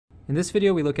In this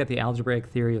video, we look at the algebraic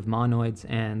theory of monoids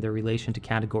and their relation to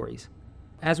categories.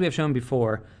 As we have shown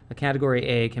before, a category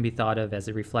A can be thought of as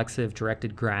a reflexive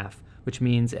directed graph, which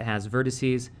means it has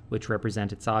vertices, which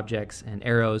represent its objects, and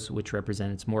arrows, which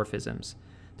represent its morphisms.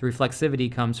 The reflexivity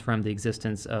comes from the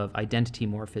existence of identity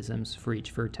morphisms for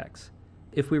each vertex.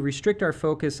 If we restrict our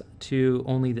focus to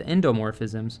only the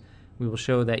endomorphisms, we will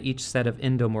show that each set of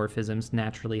endomorphisms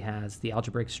naturally has the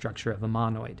algebraic structure of a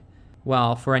monoid.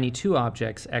 While for any two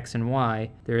objects, x and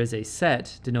y, there is a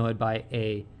set denoted by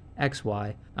a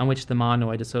xy, on which the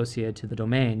monoid associated to the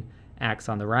domain acts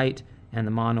on the right, and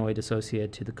the monoid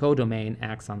associated to the codomain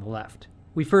acts on the left.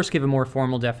 We first give a more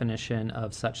formal definition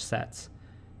of such sets.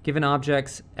 Given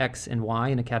objects x and y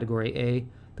in a category A,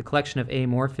 the collection of A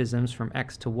morphisms from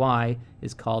x to y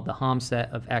is called the Hom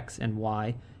set of x and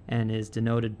y and is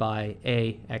denoted by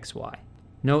AXY.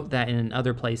 Note that in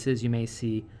other places you may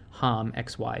see Hom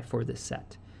xy for this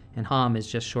set, and Hom is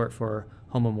just short for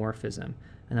homomorphism,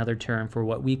 another term for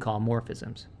what we call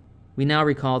morphisms. We now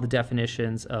recall the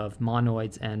definitions of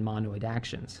monoids and monoid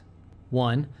actions.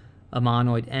 1. A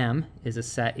monoid M is a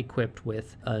set equipped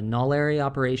with a nullary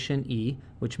operation E,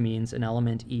 which means an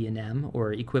element E in M,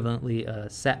 or equivalently a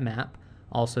set map,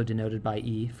 also denoted by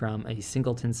E, from a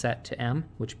singleton set to M,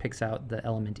 which picks out the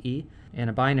element E, and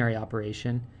a binary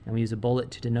operation, and we use a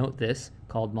bullet to denote this,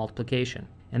 called multiplication.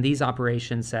 And these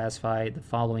operations satisfy the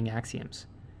following axioms.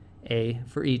 A,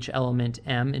 for each element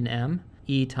M in M,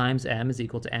 E times M is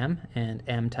equal to M, and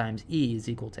M times E is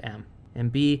equal to M. And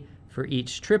B, for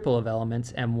each triple of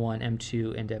elements M1,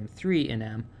 M2, and M3 in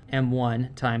M,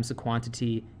 M1 times the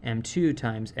quantity M2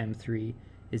 times M3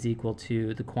 is equal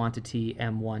to the quantity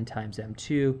M1 times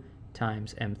M2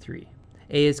 times M3.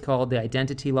 A is called the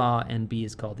identity law, and B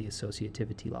is called the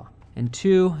associativity law. And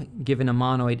 2, given a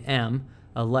monoid M,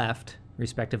 a left,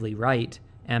 respectively right,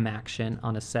 M action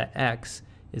on a set X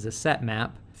is a set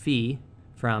map, phi,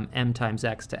 from M times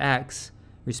X to X,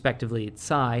 respectively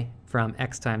psi, from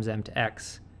X times M to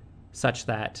X, such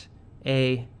that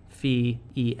A phi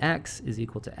EX is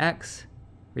equal to X,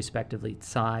 respectively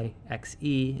psi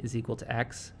XE is equal to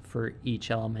X for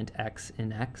each element X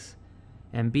in X,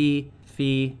 and B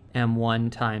phi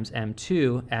M1 times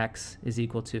M2 X is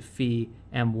equal to phi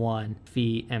M1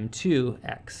 phi M2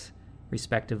 X,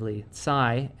 respectively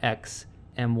psi x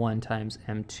M1 times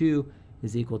M2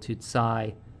 is equal to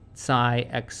psi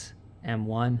x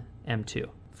M1 M2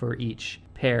 for each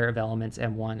pair of elements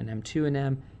M1 and M2 in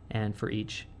M, and for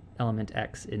each element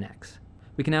X in X.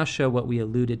 We can now show what we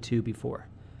alluded to before.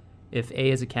 If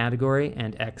A is a category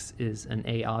and X is an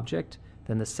A object,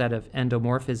 then the set of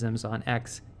endomorphisms on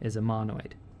X is a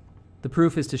monoid. The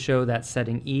proof is to show that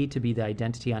setting E to be the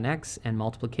identity on X and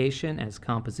multiplication as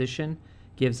composition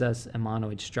gives us a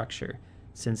monoid structure,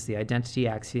 since the identity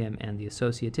axiom and the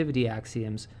associativity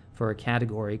axioms for a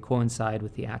category coincide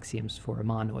with the axioms for a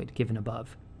monoid given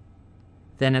above.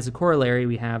 Then as a corollary,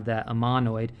 we have that a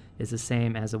monoid is the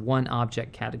same as a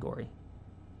one-object category.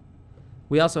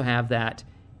 We also have that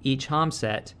each Hom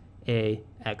set, A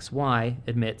xy,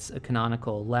 admits a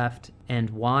canonical left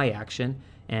and y action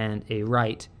and a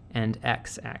right and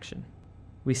x action.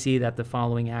 We see that the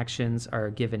following actions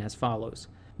are given as follows.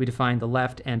 We define the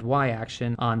left and y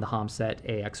action on the Hom set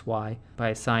AXY by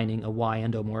assigning a y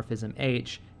endomorphism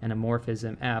H and a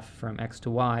morphism F from x to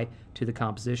y to the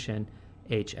composition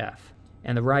HF,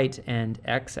 and the right and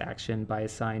x action by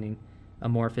assigning a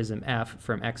morphism F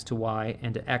from x to y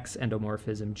and an x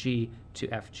endomorphism G to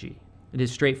FG. It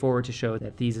is straightforward to show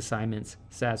that these assignments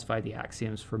satisfy the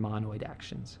axioms for monoid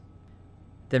actions.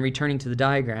 Then returning to the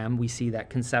diagram, we see that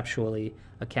conceptually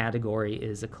a category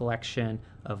is a collection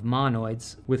of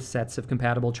monoids with sets of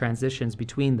compatible transitions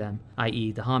between them,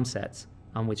 i.e. the Hom sets,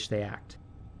 on which they act.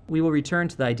 We will return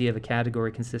to the idea of a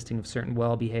category consisting of certain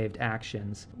well-behaved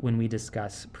actions when we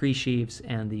discuss presheaves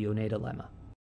and the Oneida lemma.